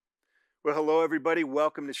Well, hello, everybody.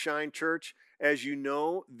 Welcome to Shine Church. As you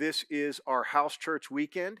know, this is our house church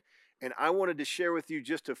weekend, and I wanted to share with you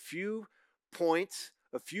just a few points,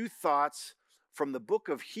 a few thoughts from the book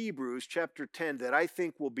of Hebrews, chapter 10, that I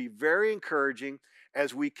think will be very encouraging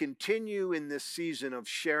as we continue in this season of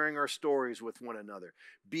sharing our stories with one another,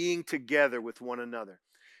 being together with one another.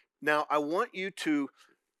 Now, I want you to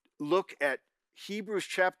look at Hebrews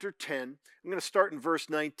chapter 10. I'm going to start in verse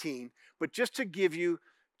 19, but just to give you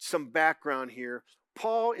some background here,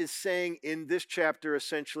 Paul is saying in this chapter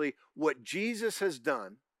essentially what Jesus has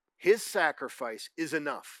done, his sacrifice is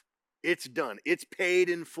enough. It's done, it's paid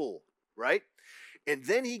in full, right? And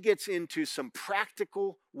then he gets into some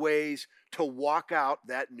practical ways to walk out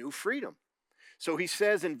that new freedom. So he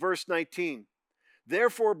says in verse 19,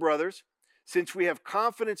 therefore, brothers, since we have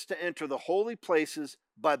confidence to enter the holy places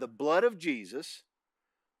by the blood of Jesus,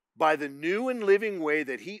 by the new and living way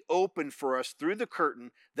that he opened for us through the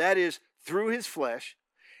curtain, that is, through his flesh,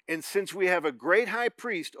 and since we have a great high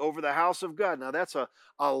priest over the house of God. Now, that's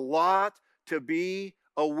a lot to be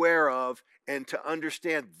aware of and to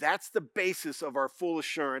understand. That's the basis of our full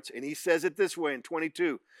assurance. And he says it this way in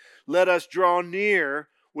 22, let us draw near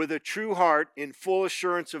with a true heart in full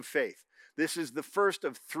assurance of faith. This is the first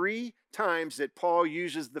of 3 times that Paul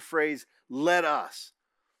uses the phrase, let us.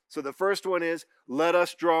 So the first one is, let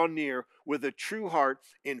us draw near with a true heart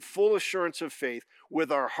in full assurance of faith,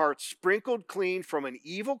 with our hearts sprinkled clean from an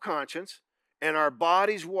evil conscience and our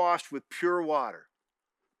bodies washed with pure water.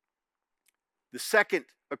 The second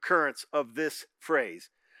occurrence of this phrase,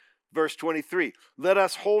 verse 23, let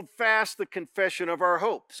us hold fast the confession of our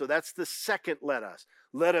hope. So that's the second let us.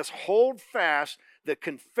 Let us hold fast the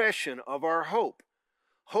confession of our hope.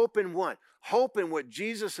 Hope in what? Hope in what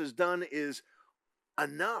Jesus has done is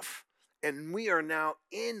enough. And we are now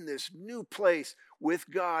in this new place with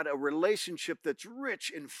God, a relationship that's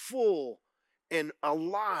rich and full and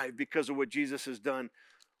alive because of what Jesus has done.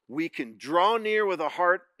 We can draw near with a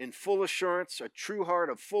heart in full assurance, a true heart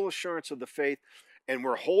of full assurance of the faith, and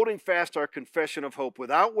we're holding fast our confession of hope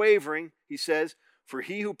without wavering, he says, for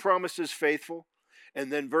he who promises faithful.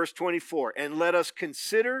 And then verse 24, and let us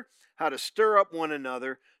consider how to stir up one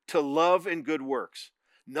another to love and good works,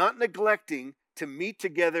 not neglecting to meet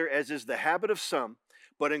together as is the habit of some,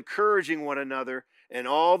 but encouraging one another, and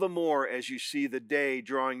all the more as you see the day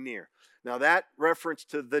drawing near. Now that reference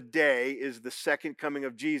to the day is the second coming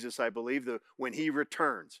of Jesus, I believe, when he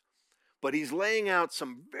returns. But he's laying out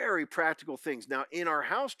some very practical things. Now in our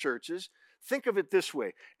house churches, think of it this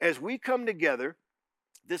way. As we come together,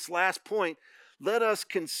 this last point, let us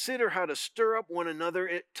consider how to stir up one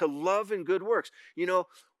another to love and good works. You know,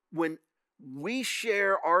 when we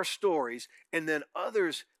share our stories and then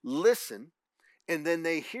others listen and then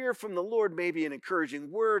they hear from the Lord maybe an encouraging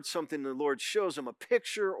word, something the Lord shows them, a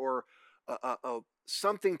picture or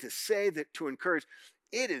something to say that to encourage.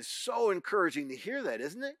 It is so encouraging to hear that,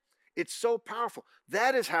 isn't it? It's so powerful.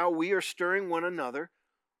 That is how we are stirring one another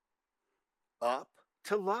up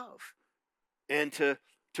to love and to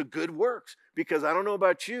good works. Because I don't know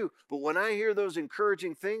about you, but when I hear those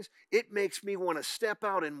encouraging things, it makes me want to step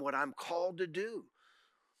out in what I'm called to do.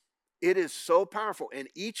 It is so powerful, and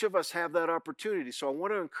each of us have that opportunity. So I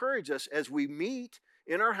want to encourage us as we meet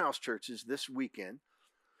in our house churches this weekend.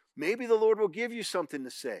 Maybe the Lord will give you something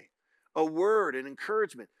to say, a word, an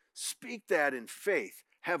encouragement. Speak that in faith.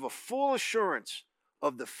 Have a full assurance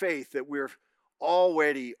of the faith that we're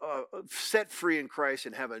already set free in Christ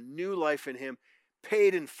and have a new life in him,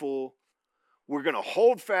 paid in full. We're going to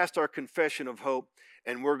hold fast our confession of hope,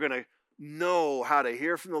 and we're going to know how to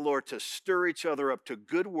hear from the Lord to stir each other up to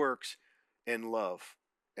good works and love.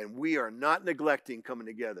 And we are not neglecting coming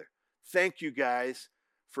together. Thank you guys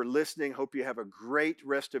for listening. Hope you have a great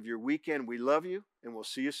rest of your weekend. We love you, and we'll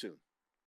see you soon.